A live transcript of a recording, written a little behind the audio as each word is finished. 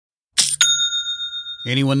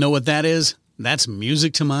Anyone know what that is? That's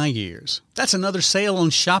music to my ears. That's another sale on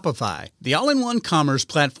Shopify, the all-in-one commerce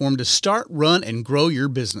platform to start, run, and grow your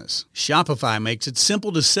business. Shopify makes it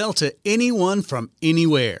simple to sell to anyone from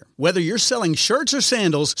anywhere. Whether you're selling shirts or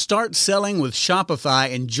sandals, start selling with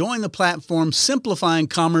Shopify and join the platform simplifying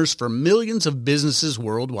commerce for millions of businesses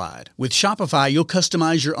worldwide. With Shopify, you'll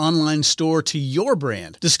customize your online store to your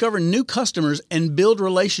brand, discover new customers, and build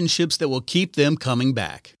relationships that will keep them coming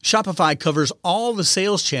back. Shopify covers all the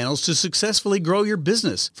sales channels to successfully grow your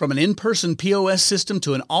business, from an in-person POS system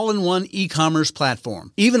to an all-in-one e-commerce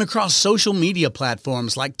platform, even across social media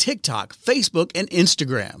platforms like TikTok, Facebook, and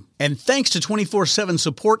Instagram. And thanks to 24/7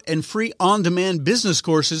 support and free on-demand business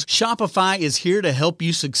courses, Shopify is here to help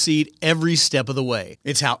you succeed every step of the way.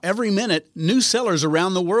 It's how every minute, new sellers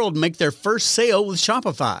around the world make their first sale with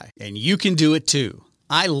Shopify. And you can do it too.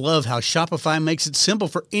 I love how Shopify makes it simple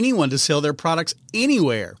for anyone to sell their products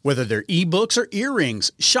anywhere. Whether they're ebooks or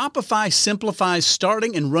earrings, Shopify simplifies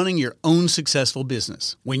starting and running your own successful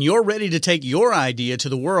business. When you're ready to take your idea to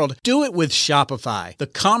the world, do it with Shopify, the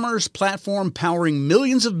commerce platform powering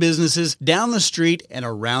millions of businesses down the street and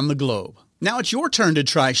around the globe. Now it's your turn to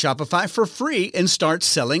try Shopify for free and start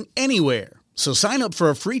selling anywhere. So sign up for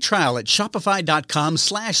a free trial at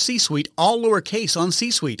shopify.com/C-Suite, all lowercase on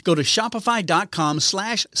C-Suite. Go to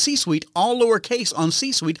shopify.com/C-Suite, all lowercase on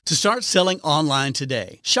C-Suite to start selling online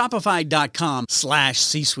today.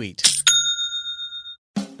 Shopify.com/C-Suite.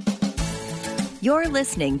 You're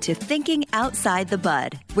listening to Thinking Outside the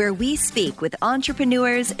Bud, where we speak with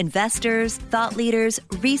entrepreneurs, investors, thought leaders,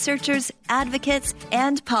 researchers, advocates,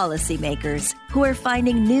 and policymakers who are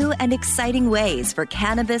finding new and exciting ways for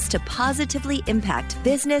cannabis to positively impact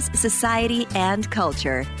business, society, and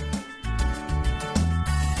culture.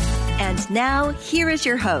 And now, here is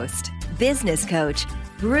your host, business coach,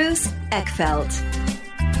 Bruce Eckfeldt.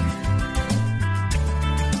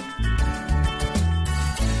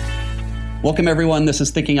 Welcome, everyone. This is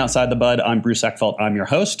Thinking Outside the Bud. I'm Bruce Eckfeldt. I'm your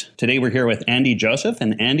host. Today, we're here with Andy Joseph,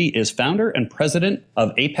 and Andy is founder and president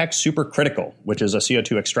of Apex Supercritical, which is a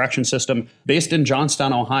CO2 extraction system based in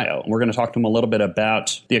Johnstown, Ohio. We're going to talk to him a little bit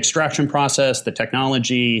about the extraction process, the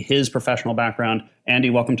technology, his professional background. Andy,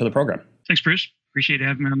 welcome to the program. Thanks, Bruce. Appreciate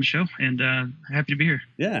having me on the show, and happy to be here.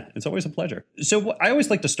 Yeah, it's always a pleasure. So I always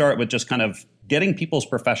like to start with just kind of getting people's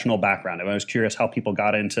professional background. I was curious how people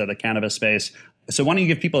got into the cannabis space. So why don't you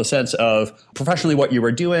give people a sense of professionally what you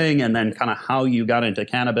were doing and then kind of how you got into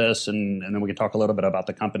cannabis, and then we can talk a little bit about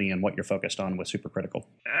the company and what you're focused on with Supercritical.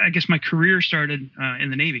 I guess my career started in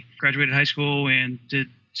the Navy. Graduated high school and did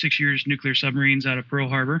 6 years nuclear submarines out of Pearl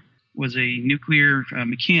Harbor. Was a nuclear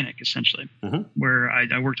mechanic, essentially, where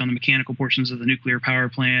I worked on the mechanical portions of the nuclear power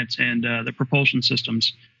plant and the propulsion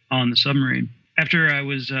systems on the submarine. After I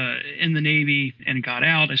was in the Navy and got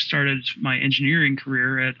out, I started my engineering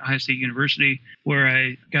career at Ohio State University, where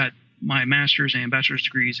I got my master's and bachelor's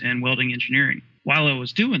degrees in welding engineering. While I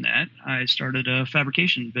was doing that, I started a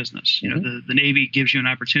fabrication business. You know, the Navy gives you an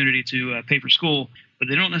opportunity to pay for school, but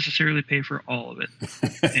they don't necessarily pay for all of it.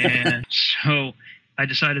 And so I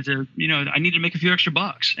decided to, I needed to make a few extra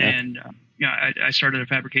bucks. And, I started a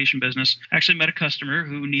fabrication business. Actually met a customer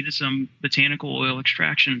who needed some botanical oil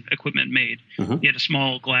extraction equipment made. He had a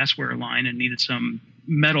small glassware line and needed some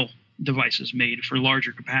metal devices made for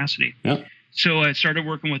larger capacity. So I started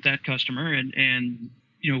working with that customer and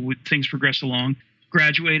things progressed along,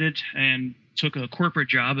 graduated and took a corporate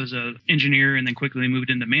job as an engineer, and then quickly moved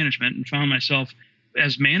into management and found myself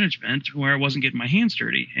as management where I wasn't getting my hands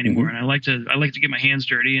dirty anymore. And I like to get my hands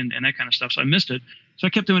dirty and that kind of stuff. So I missed it. So I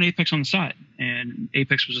kept doing Apex on the side, and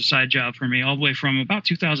Apex was a side job for me all the way from about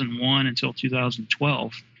 2001 until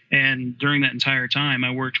 2012. And during that entire time,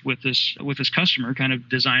 I worked with this customer, kind of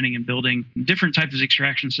designing and building different types of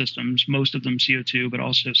extraction systems, most of them CO2, but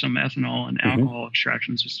also some ethanol and alcohol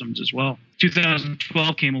extraction systems as well.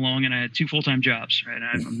 2012 came along, and I had 2 full-time jobs. Right,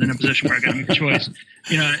 I'm in a position where I got to make a choice.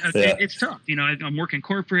 It's tough. I'm working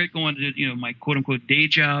corporate, going to my quote-unquote day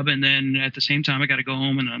job, and then at the same time, I got to go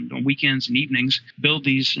home and on weekends and evenings build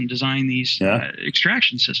these and design these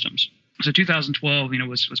extraction systems. So 2012,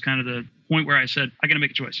 was kind of the point where I said, I got to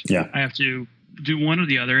make a choice. I have to do one or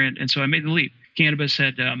the other. And so I made the leap. Cannabis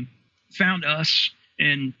had found us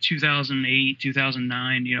in 2008,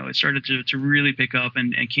 2009. It started to really pick up,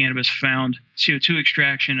 and cannabis found CO2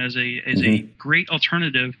 extraction as a great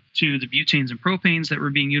alternative to the butanes and propanes that were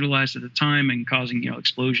being utilized at the time and causing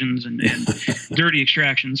explosions and dirty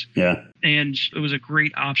extractions. And it was a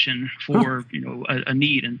great option for a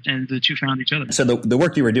need, and the two found each other. So the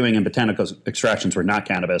work you were doing in botanical extractions were not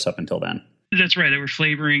cannabis up until then. That's right. There were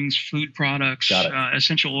flavorings, food products,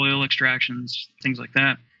 essential oil extractions, things like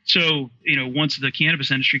that. So, once the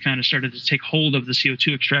cannabis industry kind of started to take hold of the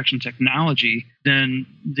CO2 extraction technology, then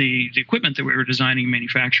the equipment that we were designing and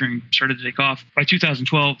manufacturing started to take off. By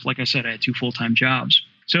 2012, like I said, I had 2 full-time jobs.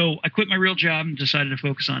 So I quit my real job and decided to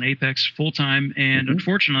focus on Apex full-time. And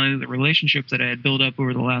unfortunately, the relationship that I had built up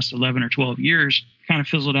over the last 11 or 12 years kind of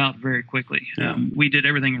fizzled out very quickly. Yeah. We did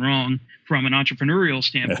everything wrong from an entrepreneurial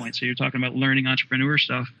standpoint. So you're talking about learning entrepreneur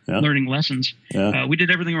stuff, learning lessons. We did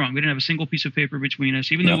everything wrong. We didn't have a single piece of paper between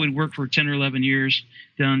us. Even though we'd worked for 10 or 11 years,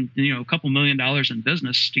 done a couple $1 million in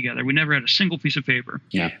business together, we never had a single piece of paper.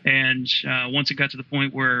 And once it got to the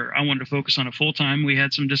point where I wanted to focus on it full-time, we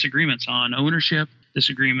had some disagreements on ownership,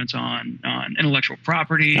 disagreements on intellectual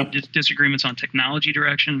property, disagreements on technology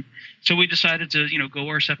direction. So we decided to, go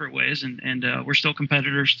our separate ways, and we're still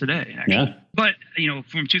competitors today, actually. But,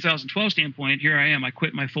 from 2012 standpoint, here I am. I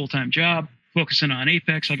quit my full-time job, focusing on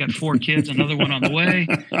Apex. I got 4 kids, another one on the way.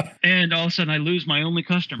 And all of a sudden I lose my only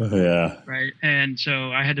customer. Right. And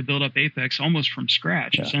so I had to build up Apex almost from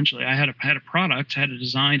scratch, essentially. I had a product, had a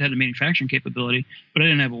design, had a manufacturing capability, but I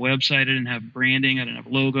didn't have a website. I didn't have branding. I didn't have a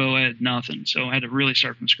logo. I had nothing. So I had to really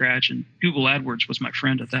start from scratch. And Google AdWords was my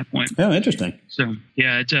friend at that point. Oh, interesting. So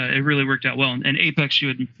it really worked out well. And Apex,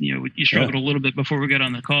 you struggled a little bit before we got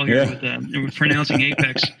on the call here with pronouncing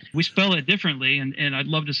Apex. We spell it differently, and I'd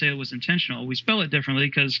love to say it was intentional. We spell it differently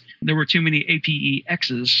because there were too many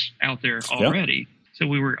APEXs out there already. So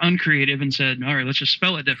we were uncreative and said, all right, let's just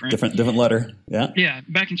spell it different. Different letter. Yeah. Yeah.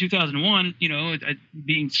 Back in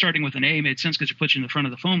 2001, starting with an A made sense because it puts you in the front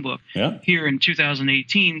of the phone book. Yeah. Here in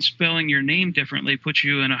 2018, spelling your name differently puts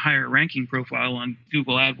you in a higher ranking profile on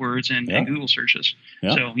Google AdWords and Google searches.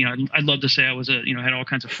 Yeah. So, I'd love to say I was had all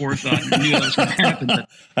kinds of forethought and knew that was going to happen.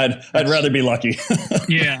 But I'd rather be lucky.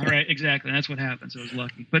 Yeah, right. Exactly. That's what happened. So I was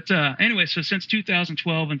lucky. But anyway, so since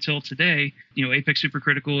 2012 until today, Apex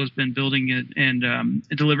Supercritical has been building it and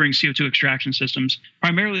delivering CO2 extraction systems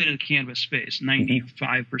primarily to the cannabis space.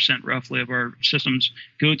 95% roughly of our systems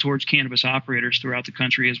go towards cannabis operators throughout the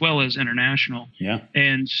country as well as international. Yeah.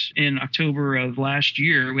 And in October of last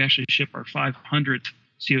year, we actually shipped our 500th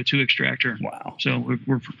CO2 extractor. Wow. So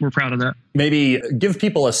we're proud of that. Maybe give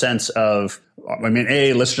people a sense of,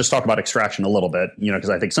 let's just talk about extraction a little bit,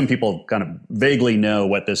 because I think some people kind of vaguely know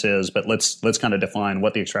what this is, but let's kind of define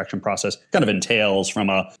what the extraction process kind of entails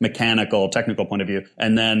from a mechanical, technical point of view,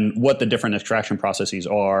 and then what the different extraction processes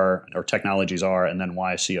are or technologies are, and then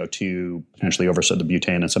why CO2 potentially overstood the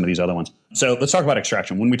butane and some of these other ones. So let's talk about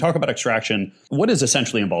extraction. When we talk about extraction, what is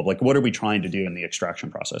essentially involved? Like, what are we trying to do in the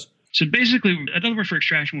extraction process? So basically, another word for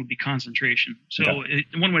extraction would be concentration. So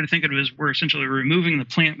one way to think of it is we're essentially removing the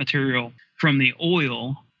plant material from the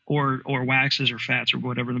oil or waxes or fats or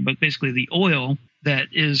whatever, but basically the oil that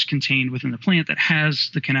is contained within the plant that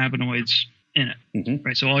has the cannabinoids in it,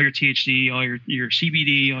 right? So all your THC, all your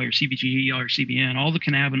CBD, all your CBG, all your CBN, all the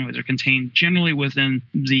cannabinoids are contained generally within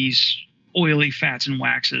these oily fats and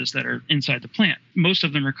waxes that are inside the plant. Most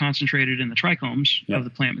of them are concentrated in the trichomes of the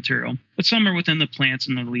plant material, but some are within the plants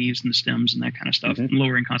and the leaves and the stems and that kind of stuff, and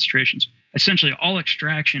lowering concentrations. Essentially, all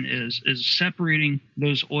extraction is separating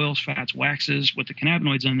those oils, fats, waxes with the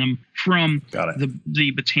cannabinoids in them from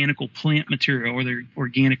the botanical plant material or the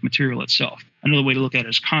organic material itself. Another way to look at it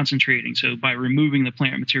is concentrating. So by removing the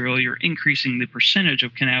plant material, you're increasing the percentage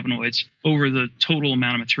of cannabinoids over the total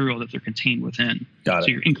amount of material that they're contained within. So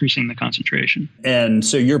you're increasing the concentration. And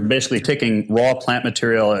so you're basically taking raw plant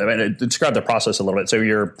material. Describe the process a little bit. So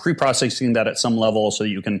you're pre-processing that at some level so that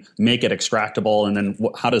you can make it extractable. And then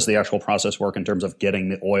how does the actual process work in terms of getting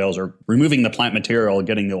the oils or removing the plant material and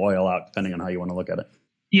getting the oil out, depending on how you want to look at it?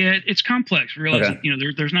 Yeah, it's complex. Realize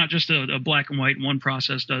there's not just a black and white. One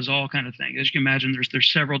process does all kind of things. As you can imagine, there's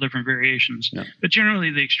several different variations. Yeah. But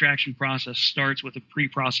generally, the extraction process starts with the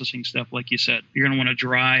pre-processing stuff, like you said. You're going to want to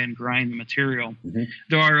dry and grind the material.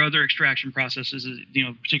 There are other extraction processes,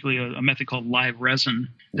 particularly a method called live resin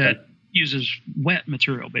that uses wet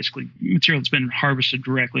material, basically material that's been harvested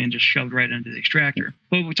directly and just shoved right into the extractor.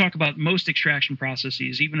 But we talk about most extraction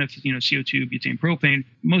processes, even if CO2, butane, propane,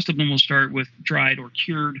 most of them will start with dried or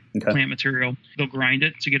cured plant material. They'll grind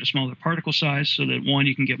it to get a smaller particle size so that one,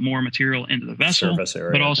 you can get more material into the vessel, surface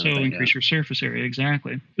area, but also increase your surface area.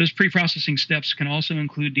 Exactly. Those pre-processing steps can also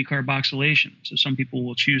include decarboxylation. So some people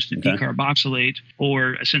will choose to decarboxylate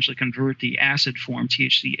or essentially convert the acid form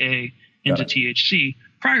THCA into THC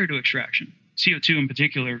prior to extraction. CO2 in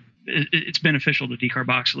particular, it's beneficial to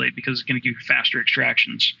decarboxylate because it's going to give you faster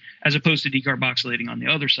extractions as opposed to decarboxylating on the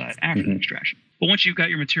other side after the extraction. But once you've got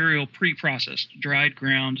your material pre-processed, dried,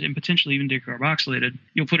 ground, and potentially even decarboxylated,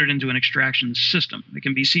 you'll put it into an extraction system. It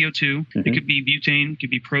can be CO2, it could be butane, it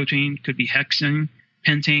could be protein, it could be hexane.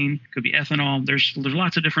 pentane, could be ethanol. There's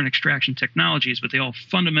lots of different extraction technologies, but they all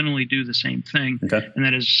fundamentally do the same thing, and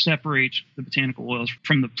that is separate the botanical oils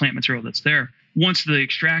from the plant material that's there. Once the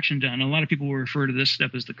extraction done, a lot of people will refer to this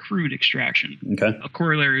step as the crude extraction. A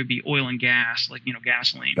corollary would be oil and gas, like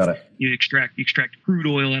gasoline. Got it. You extract crude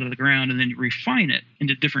oil out of the ground, and then you refine it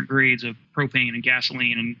into different grades of propane and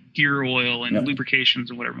gasoline and gear oil and lubrications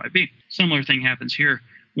and whatever it might be. Similar thing happens here.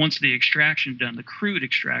 Once the extraction done, the crude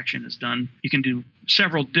extraction is done, you can do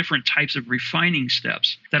several different types of refining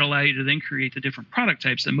steps that allow you to then create the different product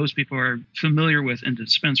types that most people are familiar with in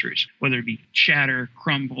dispensaries, whether it be shatter,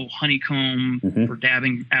 crumble, honeycomb for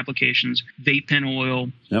dabbing applications, vape pen oil.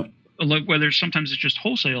 Whether sometimes it's just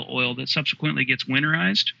wholesale oil that subsequently gets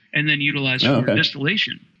winterized and then utilized for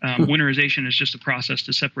distillation. Winterization is just a process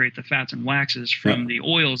to separate the fats and waxes from the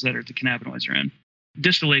oils that the cannabinoids are in.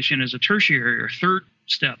 Distillation is a tertiary or third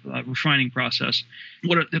step refining process.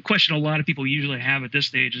 The question a lot of people usually have at this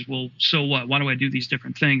stage is, well, so what? Why do I do these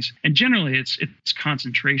different things? And generally, it's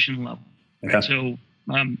concentration level. Right? So,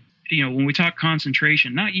 when we talk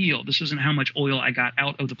concentration, not yield, this isn't how much oil I got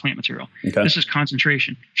out of the plant material. This is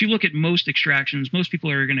concentration. If you look at most extractions, most people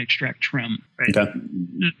are going to extract trim. Right?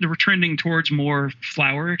 We're trending towards more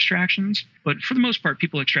flower extractions, but for the most part,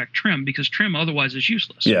 people extract trim because trim otherwise is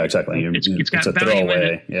useless. Yeah, exactly. It's got value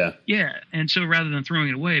in it. Yeah. And so rather than throwing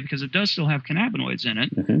it away, because it does still have cannabinoids in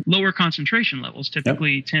it, lower concentration levels,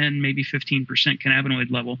 typically 10, maybe 15%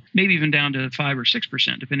 cannabinoid level, maybe even down to 5 or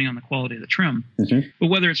 6%, depending on the quality of the trim. But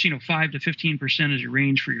whether it's 5 to 15% is your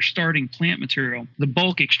range for your starting plant material, the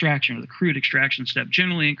bulk extraction or the crude extraction step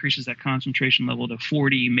generally increases that concentration level to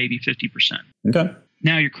 40, maybe 50%.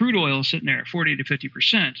 Now your crude oil is sitting there at 40 to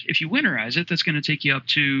 50%. If you winterize it, that's going to take you up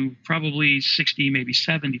to probably 60, maybe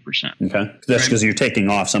 70%. That's because you're taking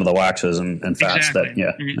off some of the waxes and fats.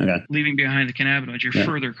 Leaving behind the cannabinoids, you're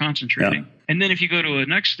further concentrating. And then if you go to a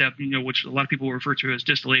next step, which a lot of people refer to as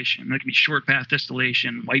distillation, that can be short path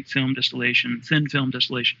distillation, white film distillation, thin film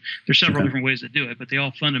distillation. There's several different ways to do it, but they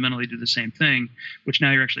all fundamentally do the same thing, which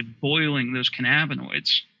now you're actually boiling those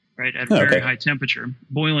cannabinoids, right, at a very high temperature,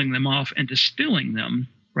 boiling them off and distilling them,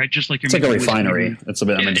 right, just like you're making a refinery. It's a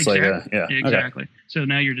bit, exactly. So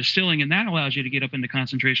now you're distilling, and that allows you to get up into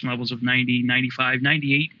concentration levels of 90, 95,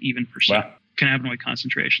 98 even percent. Cannabinoid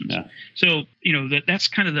concentrations. So, that's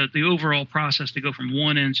kind of the overall process to go from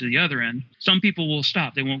one end to the other end. Some people will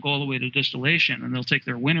stop. They won't go all the way to distillation, and they'll take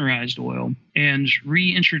their winterized oil and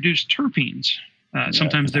reintroduce terpenes.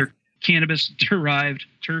 Sometimes they're cannabis-derived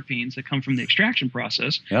terpenes that come from the extraction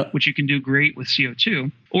process, which you can do great with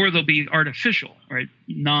CO2, or they'll be artificial, right,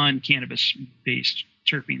 non-cannabis-based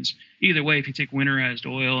terpenes. Either way, if you take winterized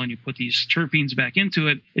oil and you put these terpenes back into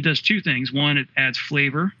it, it does two things. One, it adds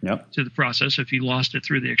flavor to the process if you lost it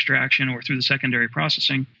through the extraction or through the secondary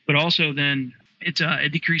processing, but also then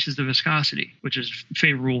it decreases the viscosity, which is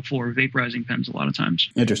favorable for vaporizing pens a lot of times.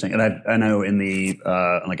 Interesting. And I know in the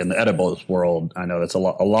in the edibles world, I know that's a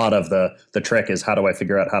lot of the trick is how do I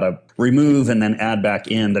figure out how to remove and then add back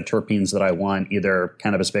in the terpenes that I want, either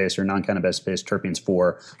cannabis-based or non-cannabis-based terpenes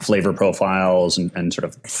for flavor profiles and sort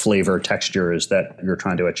of flavor textures that you're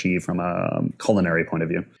trying to achieve from a culinary point of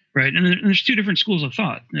view. Right. And there's two different schools of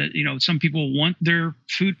thought. Some people want their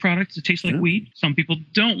food product to taste like weed. Some people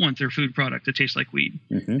don't want their food product to taste like weed.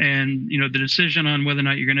 And, the decision on whether or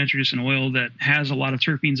not you're going to introduce an oil that has a lot of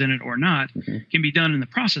terpenes in it or not can be done in the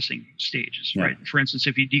processing stages, right? For instance,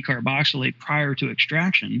 if you decarboxylate prior to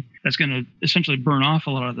extraction, that's going to essentially burn off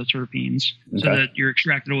a lot of the terpenes so that your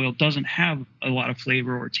extracted oil doesn't have a lot of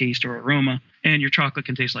flavor or taste or aroma. And your chocolate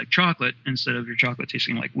can taste like chocolate instead of your chocolate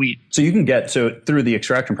tasting like wheat. So you can get, through the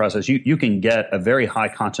extraction process, you can get a very high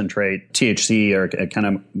concentrate THC or a kind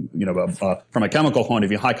of, from a chemical point of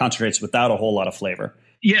view, high concentrates without a whole lot of flavor.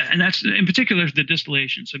 Yeah, and that's in particular the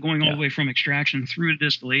distillation. So going all the way from extraction through to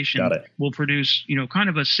distillation will produce, kind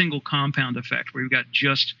of a single compound effect where you've got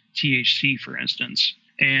just THC, for instance,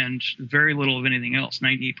 and very little of anything else,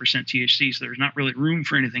 98% THC. So there's not really room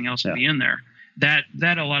for anything else to be in there. That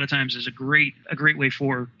a lot of times is a great way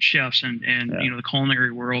for chefs and the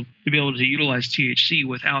culinary world to be able to utilize THC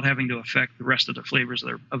without having to affect the rest of the flavors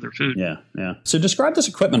of their food. Yeah. So describe this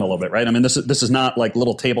equipment a little bit, right? I mean, this is not like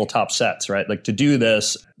little tabletop sets, right? Like to do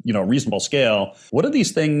this, reasonable scale. What do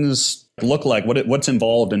these things look like? What's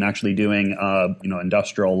involved in actually doing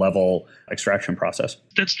industrial level extraction process?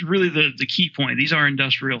 That's really the key point. These are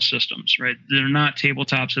industrial systems, right? They're not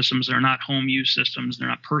tabletop systems. They're not home use systems. They're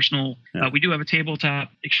not personal. We do have a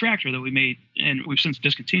tabletop extractor that we made, and we've since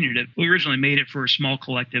discontinued it. We originally made it for small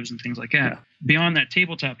collectives and things like that. beyond that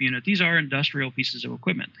tabletop unit, these are industrial pieces of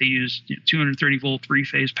equipment. They use 230 volt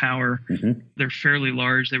 3-phase power. They're fairly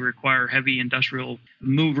large. They require heavy industrial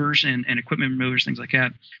movers and equipment movers, things like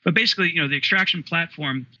that. But basically, the extraction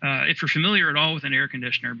platform, if you're familiar at all with an air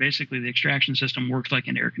conditioner, basically the extraction system works like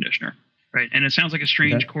an air conditioner. Right. And it sounds like a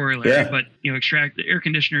strange corollary, but, air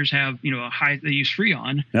conditioners have, they use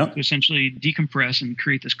Freon to essentially decompress and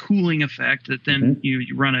create this cooling effect that then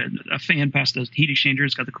you run a fan past the heat exchanger.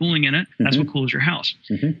 It's got the cooling in it. That's what cools your house.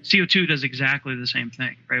 CO2 does exactly the same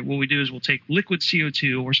thing. Right. What we do is we'll take liquid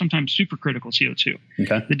CO2 or sometimes supercritical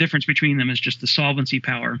CO2. The difference between them is just the solvency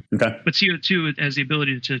power. But CO2 has the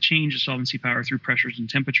ability to change the solvency power through pressures and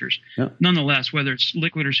temperatures. Nonetheless, whether it's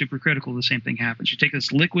liquid or supercritical, the same thing happens. You take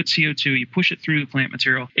this liquid CO2, you push it through the plant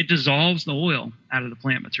material, it dissolves the oil out of the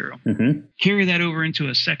plant material. Carry that over into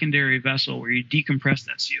a secondary vessel where you decompress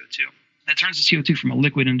that CO2. That turns the CO2 from a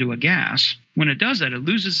liquid into a gas. When it does that, it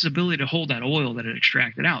loses its ability to hold that oil that it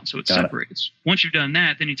extracted out, so it separates. Once you've done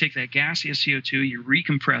that, then you take that gaseous CO2, you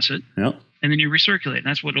recompress it, and then you recirculate. And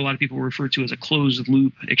that's what a lot of people refer to as a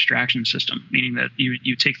closed-loop extraction system, meaning that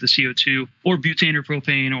you take the CO2 or butane or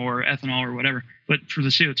propane or ethanol or whatever. But for the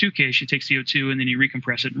CO2 case, you take CO2 and then you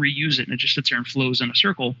recompress it and reuse it, and it just sits there and flows in a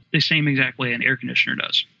circle the same exact way an air conditioner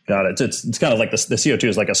does. Got it. It's kind of like the CO2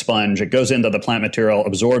 is like a sponge. It goes into the plant material,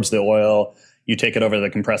 absorbs the oil. You take it over to the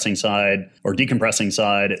compressing side or decompressing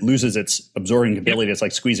side. It loses its absorbing ability. It's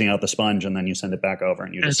like squeezing out the sponge, and then you send it back over,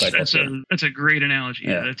 and you just cycle through. That's a great analogy.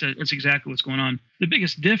 That's exactly what's going on. The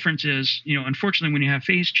biggest difference is, unfortunately, when you have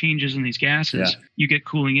phase changes in these gases, you get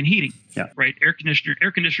cooling and heating. Right? Air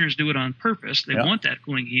conditioners do it on purpose. They want that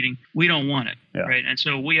cooling and heating. We don't want it. Right? And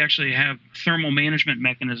so we actually have thermal management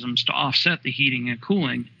mechanisms to offset the heating and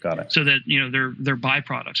cooling. Got it. So that they're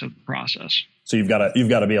byproducts of the process. So you've got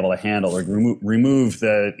to be able to handle or remove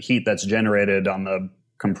the heat that's generated on the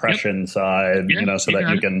compression side, so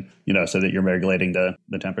that you can, so that you're regulating the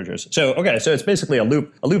temperatures. So it's basically a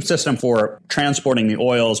loop system for transporting the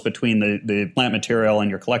oils between the plant material and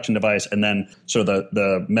your collection device, and then sort of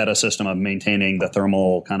the meta system of maintaining the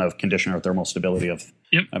thermal kind of condition or thermal stability of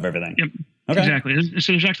everything. Okay. Exactly.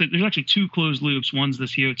 So there's actually two closed loops. One's the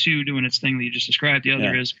CO2 doing its thing that you just described. The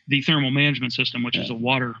other is the thermal management system, which is a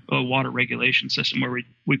water regulation system where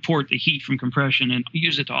we port the heat from compression and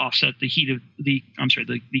use it to offset the heat of the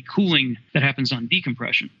cooling that happens on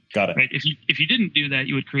decompression. Got it. Right. If you didn't do that,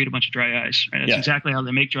 you would create a bunch of dry ice. Right? That's exactly how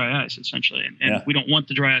they make dry ice, essentially. And we don't want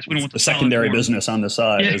the dry ice. We don't want the secondary business on the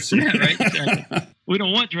side. Right. Exactly. We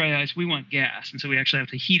don't want dry ice. We want gas. And so we actually have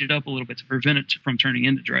to heat it up a little bit to prevent it from turning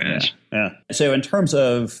into dry ice. So in terms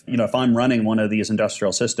of, if I'm running one of these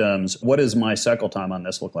industrial systems, what does my cycle time on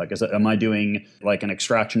this look like? Am I doing like an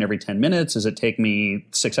extraction every 10 minutes? Does it take me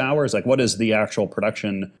 6 hours? Like, what does the actual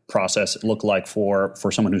production process look like for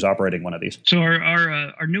someone who's operating one of these? So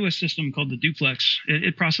our newest system called the Duplex,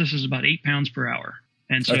 it processes about 8 pounds per hour.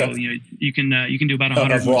 And so you can do about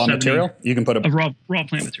 170 of raw material. You can put a raw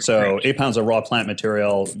plant material. So 8 pounds of raw plant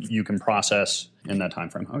material you can process in that time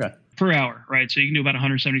frame. Okay. Per hour, right? So you can do about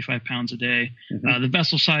 175 pounds a day. The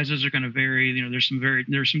vessel sizes are going to vary.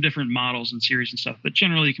 There's some different models and series and stuff, but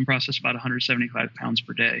generally you can process about 175 pounds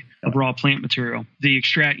per day of raw plant material. The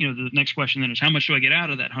next question then is how much do I get out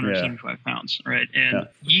of that 175 pounds, right? And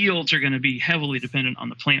yields are going to be heavily dependent on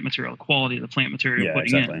the plant material, the quality of the plant material you're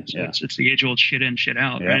putting in. So it's the age-old shit in, shit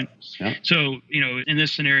out, right? So in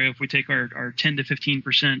this scenario, if we take our 10 to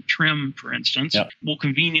 15% trim, for instance, we'll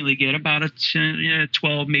conveniently get about a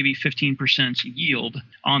 12, maybe 15% yield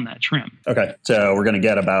on that trim. Okay. So we're going to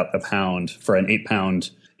get about a pound for an 8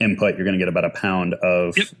 pound input. You're going to get about a pound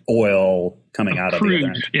of oil coming out of the other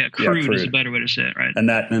end. Yeah, crude is a better way to say it, right? And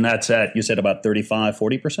that's at, you said about 35,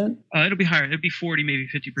 40%? It'll be higher. It'll be 40, maybe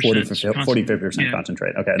 50%. 40-50%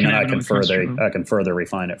 concentrate. Okay. And then I can further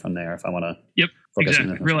refine it from there if I want to.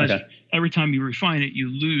 Exactly. Realize every time you refine it, you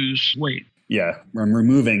lose weight. Yeah, I'm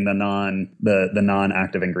removing the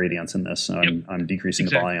non-active ingredients in this. So I'm decreasing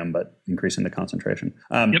the volume, but increasing the concentration.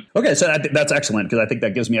 Okay, so that's excellent because I think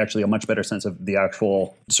that gives me actually a much better sense of the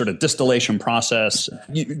actual sort of distillation process.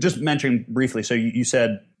 You just mentioned briefly, so you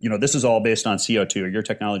said, this is all based on CO2. Your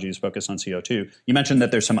technology is focused on CO2. You mentioned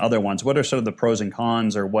that there's some other ones. What are sort of the pros and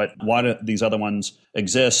cons, or why do these other ones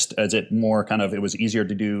exist? Is it more kind of it was easier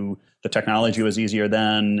to do, the technology was easier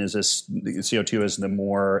then? Is this CO2 is the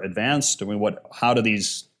more advanced? I mean, how do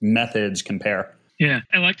these methods compare? Yeah,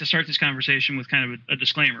 I like to start this conversation with kind of a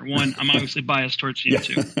disclaimer. One, I'm obviously biased towards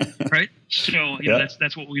CO2, right? So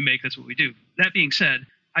that's what we make. That's what we do. That being said,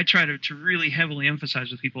 I try to really heavily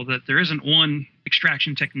emphasize with people that there isn't one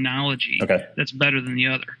extraction technology that's better than the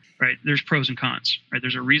other, right? There's pros and cons, right?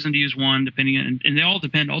 There's a reason to use one depending on, and they all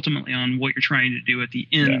depend ultimately on what you're trying to do at the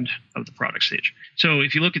end of the product stage. So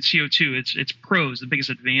if you look at CO2, its pros, the biggest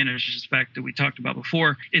advantage is the fact that we talked about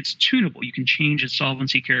before, it's tunable. You can change its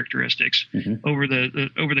solvency characteristics over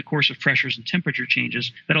the course of pressures and temperature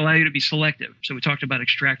changes that allow you to be selective. So we talked about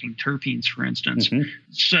extracting terpenes, for instance,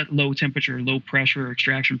 set low temperature, low pressure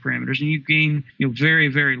extraction parameters, and you gain very,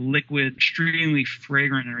 very liquid, extremely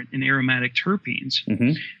fragrant and aromatic terpenes,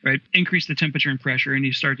 right? Increase the temperature and pressure, and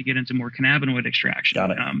you start to get into more cannabinoid extraction.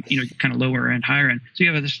 Got it. Kind of lower and higher end. So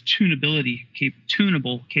you have this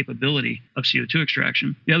tunable capability of CO2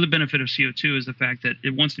 extraction. The other benefit of CO2 is the fact that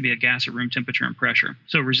it wants to be a gas at room temperature and pressure.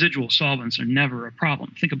 So residual solvents are never a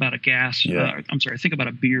problem. Think about a gas. Think about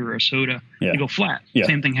a beer or a soda. You go flat.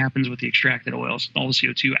 Same thing happens with the extracted oils, all the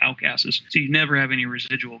CO2 outgases. So you never have any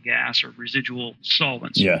residual gas or residual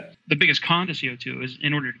solvents. The biggest con to CO2 is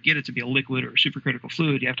in order to get it to be a liquid or a supercritical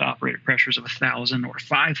fluid, you have to operate at pressures of 1,000 or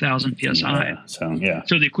 5,000 psi.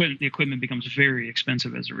 So the equipment becomes very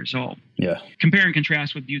expensive as a result. Compare and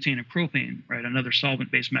contrast with butane and propane, right? Another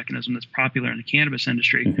solvent-based mechanism that's popular in the cannabis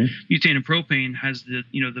industry. Butane and propane has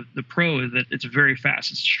the pro is that it's very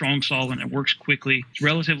fast. It's a strong solvent. It works quickly. It's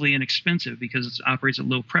relatively inexpensive because it operates at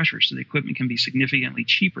low pressure, so the equipment can be significantly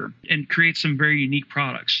cheaper and creates some very unique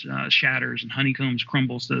products, shatters and honeycombs,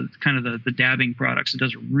 crumbles, the dabbing products. It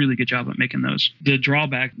does a really good job at making those.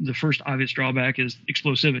 The first obvious drawback is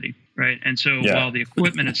explosivity, right? And so while the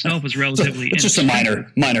equipment itself is relatively it's just a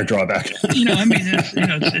minor drawback.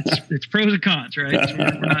 It's pros and cons, right? So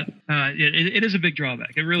we're not. It is a big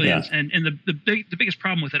drawback. It really is. And the biggest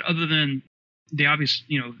problem with it, other than the obvious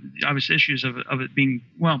issues of it being,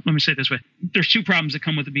 well, let me say it this way. There's two problems that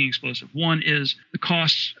come with it being explosive. One is the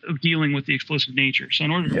costs of dealing with the explosive nature. So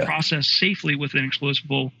in order to process safely with an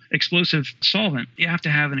explosive solvent, you have to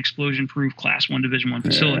have an explosion-proof Class 1 Division 1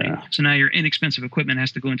 facility. So now your inexpensive equipment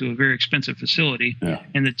has to go into a very expensive facility,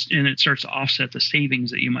 and it starts to offset the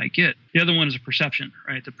savings that you might get. The other one is a perception,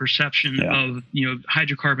 right? The perception of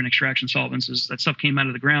hydrocarbon extraction solvents is that stuff came out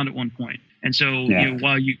of the ground at one point. And so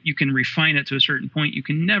while you can refine it to a certain point, you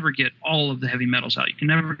can never get all of the heavy metals out. You can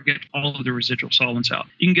never get all of the residual solvents out.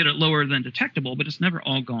 You can get it lower than detectable, but it's never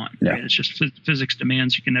all gone. Right? It's just physics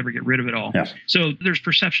demands you can never get rid of it all. So there's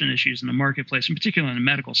perception issues in the marketplace, in particular on the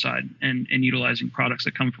medical side, and utilizing products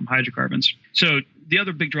that come from hydrocarbons. So the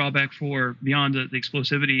other big drawback for beyond the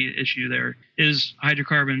explosivity issue there is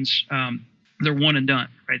hydrocarbons. They're one and done,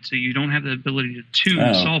 right? So you don't have the ability to tune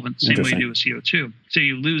the solvent the same way you do with CO2. So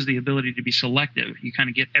you lose the ability to be selective. You kind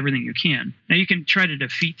of get everything you can. Now you can try to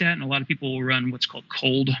defeat that, and a lot of people will run what's called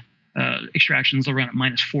cold extractions. They'll run at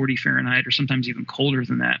minus 40 Fahrenheit or sometimes even colder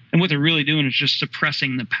than that. And what they're really doing is just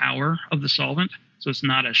suppressing the power of the solvent, so it's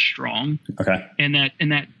not as strong. And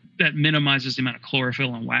that minimizes the amount of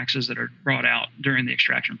chlorophyll and waxes that are brought out during the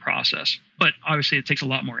extraction process. But obviously it takes a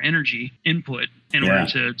lot more energy input in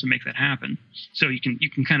order to make that happen. So you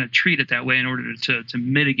can kind of treat it that way in order to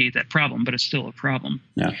mitigate that problem, but it's still a problem.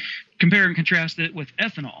 Compare and contrast it with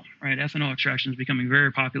ethanol, right? Ethanol extraction is becoming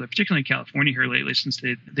very popular, particularly in California here lately, since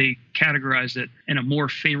they categorized it in a more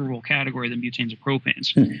favorable category than butanes and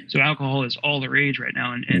propanes. So alcohol is all the rage right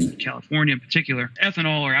now in California in particular.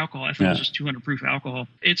 Ethanol is just 200 proof alcohol.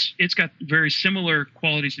 It's got very similar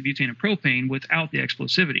qualities to butane and propane without the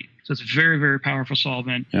explosivity. So it's a very, very powerful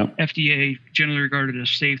solvent. FDA, generally regarded as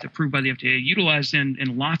safe, approved by the FDA, utilized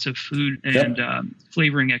in lots of food and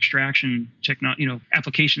flavoring extraction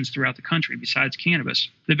applications throughout the country besides cannabis.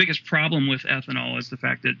 The biggest problem with ethanol is the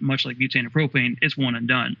fact that, much like butane and propane, it's one and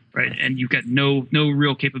done, right? And you've got no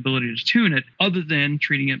real capability to tune it other than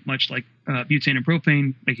treating it much like butane and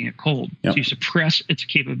propane, making it cold. So you suppress its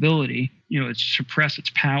capability, suppress its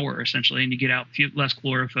power essentially, and you get out less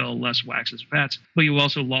chlorophyll, less waxes, fats, but you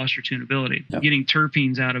also lost your tunability. Getting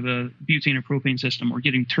terpenes out of a butane or propane system, or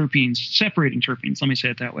getting separating terpenes, let me say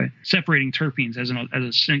it that way, separating terpenes as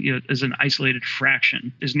an isolated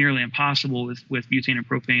fraction is nearly impossible with butane and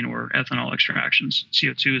propane or ethanol extractions.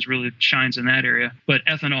 CO2 really shines in that area, but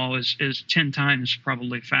ethanol is 10 times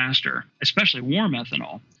probably faster, especially warm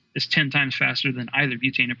ethanol. Is 10 times faster than either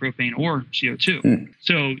butane and propane or CO2.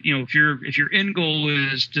 So, if your end goal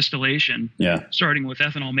is distillation, starting with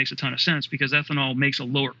ethanol makes a ton of sense, because ethanol makes a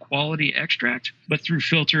lower quality extract, but through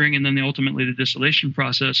filtering and then ultimately the distillation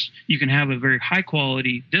process, you can have a very high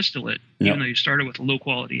quality distillate, even though you started with a low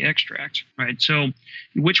quality extract, right? So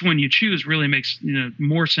which one you choose really makes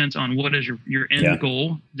more sense on what is your end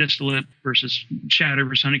goal, distillate versus shatter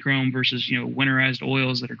versus honeycomb versus winterized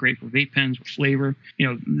oils that are great for vape pens with flavor.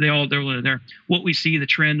 they're really there. What we see the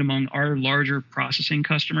trend among our larger processing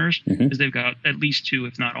customers is they've got at least 2,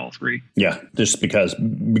 if not all 3. Yeah, just because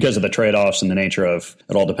of the trade-offs and the nature of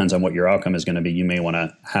it all depends on what your outcome is going to be. You may want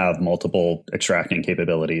to have multiple extracting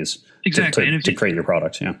capabilities to create your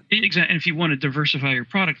products. Yeah, exactly. And if you want to diversify your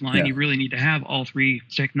product line, you really need to have all 3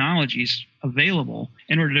 technologies available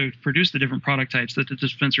in order to produce the different product types that the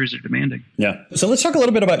dispensaries are demanding. Yeah. So let's talk a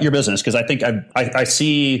little bit about your business, because I think I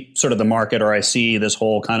see sort of the market, or I see this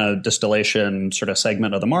whole kind of distillation sort of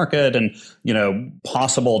segment of the market, and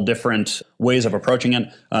possible different ways of approaching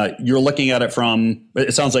it. You're looking at it from.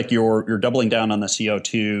 It sounds like you're doubling down on the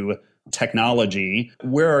CO2 technology.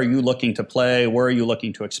 Where are you looking to play? Where are you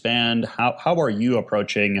looking to expand? How are you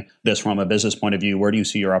approaching this from a business point of view? Where do you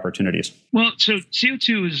see your opportunities? Well, so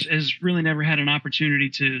CO2 has really never had an opportunity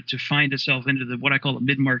to find itself into what I call a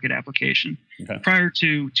mid-market application. Okay. Prior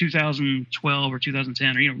to 2012 or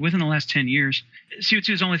 2010, or within the last 10 years, CO2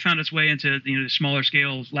 has only found its way into the smaller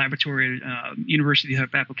scale laboratory, university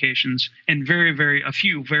type applications, and a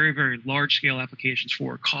few very, very large scale applications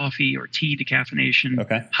for coffee or tea decaffeination,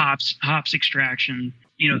 hops extraction.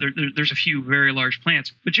 There's a few very large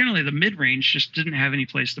plants, but generally the mid-range just didn't have any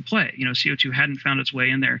place to play. CO2 hadn't found its way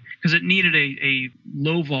in there because it needed a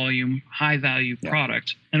low volume, high value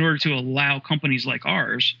product in order to allow companies like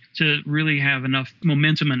ours to really have enough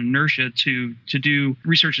momentum and inertia to do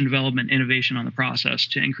research and development, innovation on the process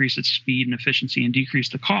to increase its speed and efficiency and decrease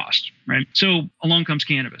the cost, right? So along comes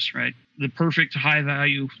cannabis, right? The perfect high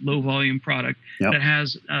value, low volume product that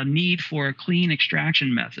has a need for a clean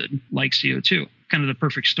extraction method like CO2. Kind of the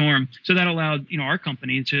perfect storm. So that allowed our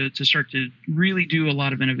company to start to really do a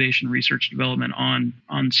lot of innovation, research, development on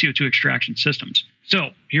CO2 extraction systems.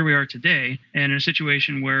 So here we are today, and in a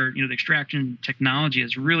situation where the extraction technology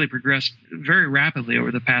has really progressed very rapidly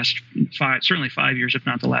over the past 5 years, if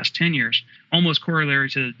not the last 10 years, almost corollary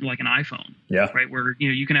to like an iPhone. Yeah. Right. Where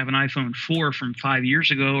you can have an iPhone 4 from 5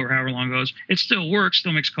 years ago or however long ago. It still works,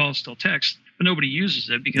 still makes calls, still texts. But nobody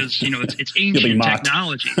uses it because it's ancient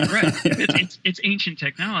technology, right? It's ancient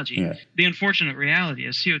technology. Yeah. The unfortunate reality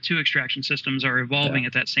is CO2 extraction systems are evolving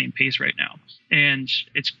at that same pace right now, and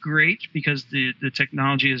it's great because the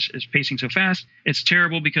technology is pacing so fast. It's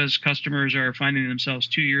terrible because customers are finding themselves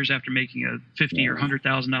 2 years after making a $50,000 or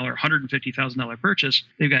 $100,000, $150,000 purchase,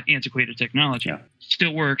 they've got antiquated technology. Yeah.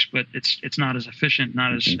 Still works, but it's not as efficient,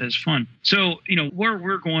 not as fun. So where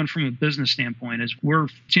we're going from a business standpoint is we're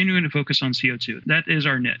continuing to focus on CO2. That is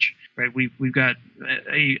our niche, right? We've got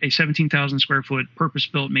a 17,000 square foot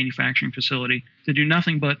purpose-built manufacturing facility to do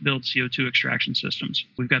nothing but build CO2 extraction systems.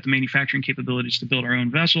 We've got the manufacturing capabilities to build our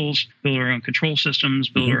own vessels, build our own control systems,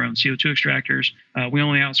 build our own CO2 extractors. We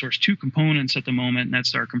only outsource 2 components at the moment, and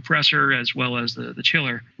that's our compressor as well as the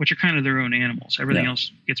chiller, which are kind of their own animals. Everything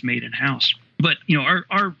else gets made in-house. But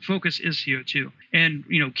our focus is CO2, and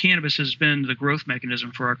cannabis has been the growth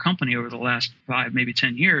mechanism for our company over the last 5, maybe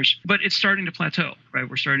 10 years. But it's starting to plateau, right?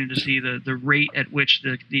 We're starting to see the rate at which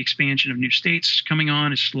the expansion of new states coming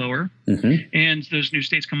on is slower, and those new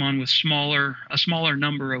states come on with a smaller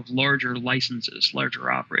number of larger licenses,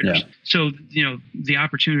 larger operators. Yeah. So the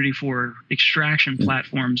opportunity for extraction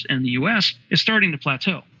platforms in the U.S. is starting to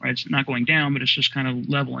plateau. Right, it's not going down, but it's just kind of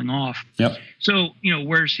leveling off. Yep. So,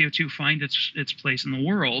 where does CO2 find its place in the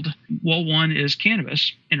world? Well, one is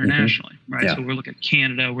cannabis internationally, right? Yeah. So we're looking at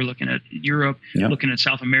Canada, we're looking at Europe, looking at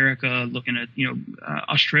South America, looking at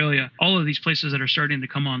Australia. All of these places that are starting to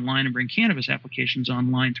come online and bring cannabis applications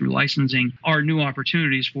online through licensing are new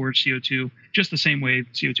opportunities for CO2, just the same way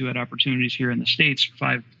CO2 had opportunities here in the States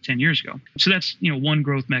 5-10 years ago. So that's one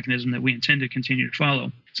growth mechanism that we intend to continue to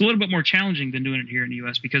follow. It's a little bit more challenging than doing it here in the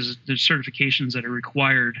U.S. because there's certifications that are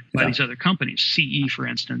required by these other companies. CE, for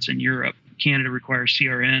instance, in Europe. Canada requires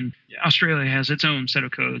CRN. Australia has its own set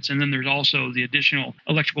of codes. And then there's also the additional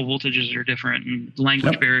electrical voltages that are different and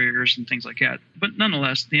language barriers and things like that. But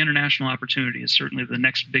nonetheless, the international opportunity is certainly the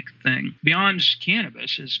next big thing. Beyond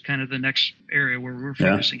cannabis is kind of the next area where we're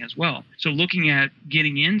focusing as well. So looking at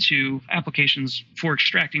getting into applications for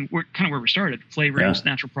extracting, we're kind of where we started, flavorings,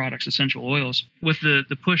 natural products, essential oils, with the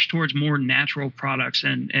push towards more natural products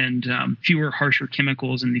and fewer, harsher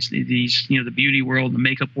chemicals in these the beauty world, the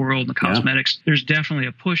makeup world, the cosmetics. There's definitely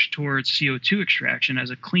a push towards CO2 extraction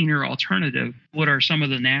as a cleaner alternative. What are some of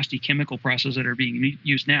the nasty chemical processes that are being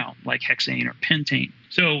used now, like hexane or pentane?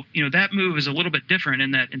 So, that move is a little bit different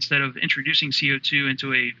in that instead of introducing CO2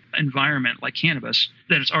 into a environment like cannabis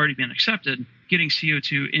that has already been accepted, getting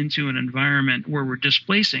CO2 into an environment where we're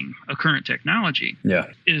displacing a current technology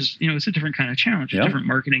is, it's a different kind of challenge, a different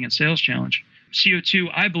marketing and sales challenge. CO2,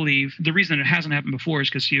 I believe, the reason it hasn't happened before is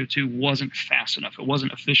because CO2 wasn't fast enough. It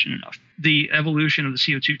wasn't efficient enough. the evolution of the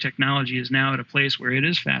CO2 technology is now at a place where it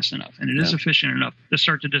is fast enough and it is efficient enough to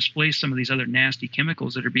start to displace some of these other nasty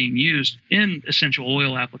chemicals that are being used in essential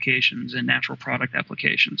oil applications and natural product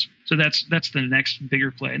applications. So that's the next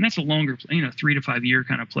bigger play, and that's a longer play, 3 to 5 year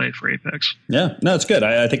kind of play for Apex. Yeah, no, it's good.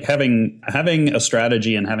 I think having a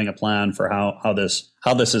strategy and having a plan for how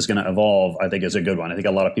this is going to evolve, I think is a good one. I think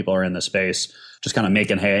a lot of people are in this space just kind of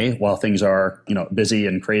making hay while things are, busy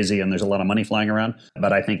and crazy and there's a lot of money flying around.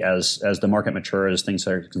 But I think as the market matures, things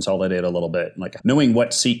start to consolidate a little bit. Like knowing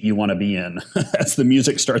what seat you want to be in as the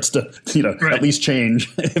music starts to, at least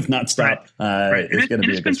change, if not stop, is going to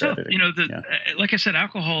be a good strategy. Like I said,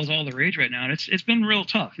 alcohol is all the rage right now. And it's been real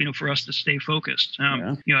tough, for us to stay focused.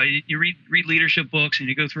 You read leadership books and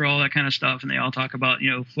you go through all that kind of stuff and they all talk about,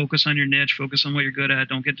 focus on your niche, focus on what you're good at,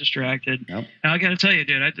 don't get distracted. Yep. And I got to tell you,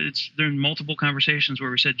 dude, there are multiple conversations where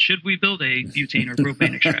we said, should we build a butane or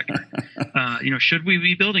propane extractor? Should we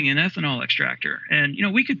be building an ethanol extractor? And,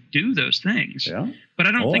 we could do those things. Yeah. But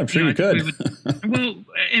I don't think, I'm sure you could.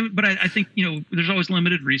 But I think, there's always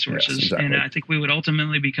limited resources. Yes, exactly. And I think we would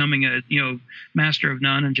ultimately be becoming a, master of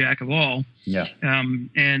none and jack of all. Yeah.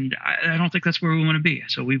 And I don't think that's where we want to be.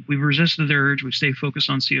 So we've resisted the urge. We've stayed focused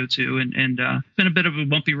on CO2 and it's been a bit of a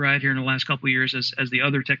bumpy ride here in the last couple of years as the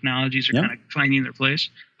other technologies are kind of finding their place.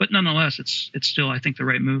 But nonetheless, it's still, I think, the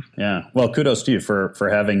right move. Yeah. Well, kudos to you for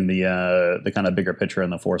having the kind of bigger picture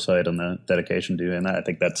and the foresight and the dedication to doing that. I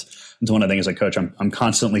think that's one of the things as a coach I'm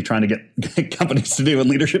constantly trying to get companies to do and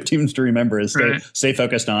leadership teams to remember is stay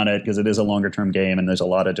focused on it, because it is a longer term game and there's a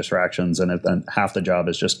lot of distractions and half the job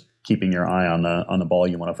is just keeping your eye on the ball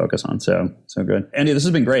you want to focus on. So good. Andy, this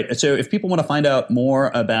has been great. So if people want to find out more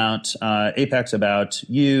about Apex, about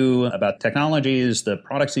you, about technologies, the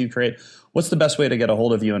products that you create, what's the best way to get a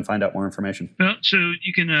hold of you and find out more information? Well, so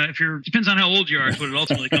you can, depends on how old you are, is what it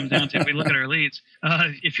ultimately comes down to. If we look at our leads,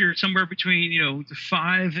 if you're somewhere between,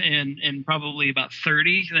 5 and probably about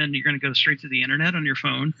 30, then you're going to go straight to the internet on your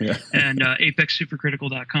phone and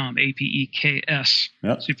apexsupercritical.com, APEKS,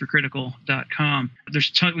 supercritical.com.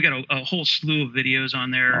 We got a whole slew of videos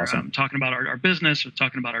on there. Awesome. Talking about our business,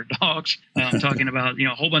 talking about our dogs, talking about,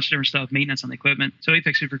 a whole bunch of different stuff, maintenance on the equipment. So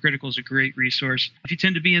Apex Supercritical is a great resource. If you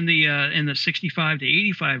tend to be in the 65 to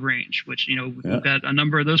 85 range, which, we've got a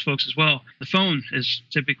number of those folks as well. The phone is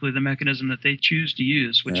typically the mechanism that they choose to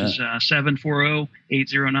use, which is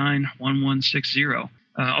 740-809-1160.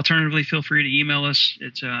 Alternatively, feel free to email us.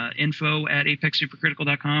 It's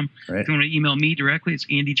info@apexsupercritical.com. If you want to email me directly, it's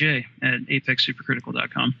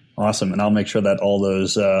andyj@apexsupercritical.com. Awesome. And I'll make sure that all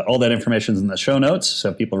that information is in the show notes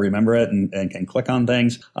so people remember it and can click on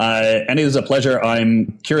things. Andy, it was a pleasure.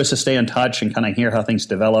 I'm curious to stay in touch and kind of hear how things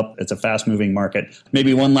develop. It's a fast moving market.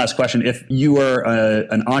 Maybe one last question. If you were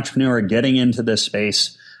an entrepreneur getting into this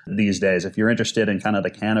space these days, if you're interested in kind of the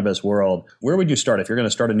cannabis world, where would you start? If you're going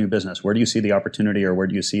to start a new business, where do you see the opportunity or where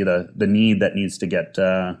do you see the need that needs to get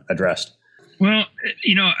addressed? Well,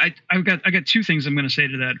 I got two things I'm going to say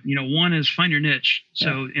to that. One is find your niche.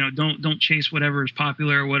 So, don't chase whatever is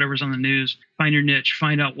popular or whatever's on the news. Find your niche,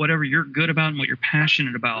 find out whatever you're good about and what you're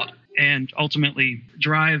passionate about, and ultimately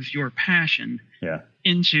drive your passion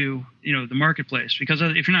into, the marketplace. Because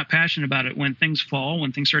if you're not passionate about it, when things fall,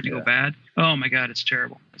 when things start to go bad, oh my God, it's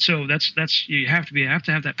terrible. So that's you have to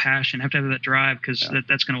have that passion, have to have that drive, because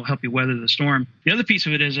that's going to help you weather the storm. The other piece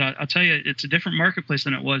of it is, I'll tell you, it's a different marketplace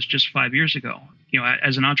than it was just 5 years ago.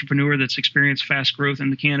 As an entrepreneur that's experienced fast growth in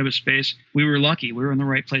the cannabis space, we were lucky. We were in the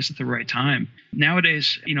right place at the right time.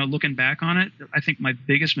 Nowadays, looking back on it, I think my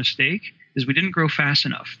biggest mistake is we didn't grow fast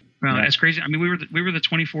enough. That's crazy. I mean, we were the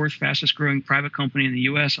 24th fastest growing private company in the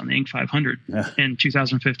U.S. on the Inc. 500 in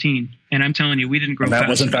 2015, and I'm telling you, we didn't grow. And that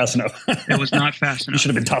wasn't fast enough. It was not fast enough. You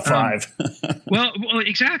should have been top 5. Well,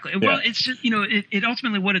 exactly. Well, it's just it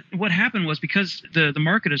ultimately what happened was, because the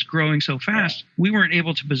market is growing so fast, we weren't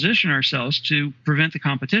able to position ourselves to prevent the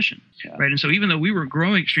competition, right? And so even though we were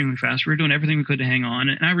growing extremely fast, we were doing everything we could to hang on,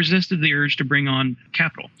 and I resisted the urge to bring on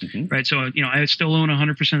capital, right? So I still own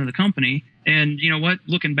 100% of the company. And you know what?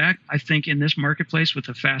 Looking back, I think in this marketplace with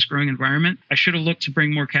a fast-growing environment, I should have looked to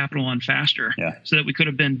bring more capital on faster, so that we could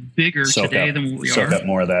have been bigger today than what we are. Soak up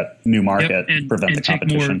more of that new market, prevent the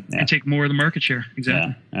competition, and take more of the market share.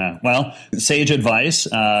 Exactly. Well, sage advice.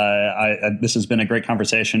 This has been a great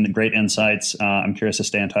conversation, great insights. I'm curious to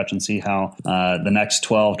stay in touch and see how the next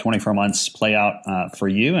 12, 24 months play out for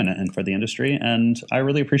you and for the industry. And I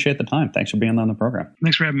really appreciate the time. Thanks for being on the program.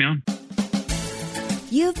 Thanks for having me on.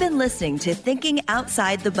 You've been listening to Thinking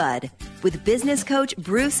Outside the Bud with business coach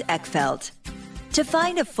Bruce Eckfeldt. To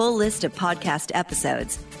find a full list of podcast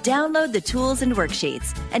episodes, download the tools and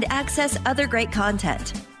worksheets, and access other great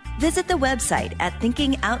content, visit the website at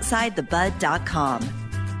thinkingoutsidethebud.com.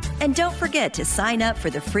 And don't forget to sign up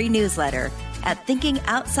for the free newsletter at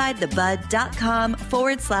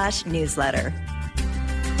thinkingoutsidethebud.com/newsletter.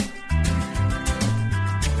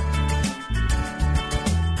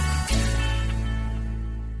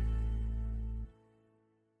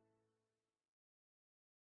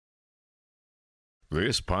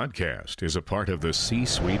 This podcast is a part of the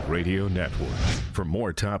C-Suite Radio Network. For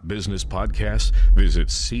more top business podcasts, visit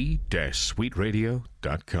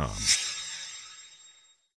c-suiteradio.com.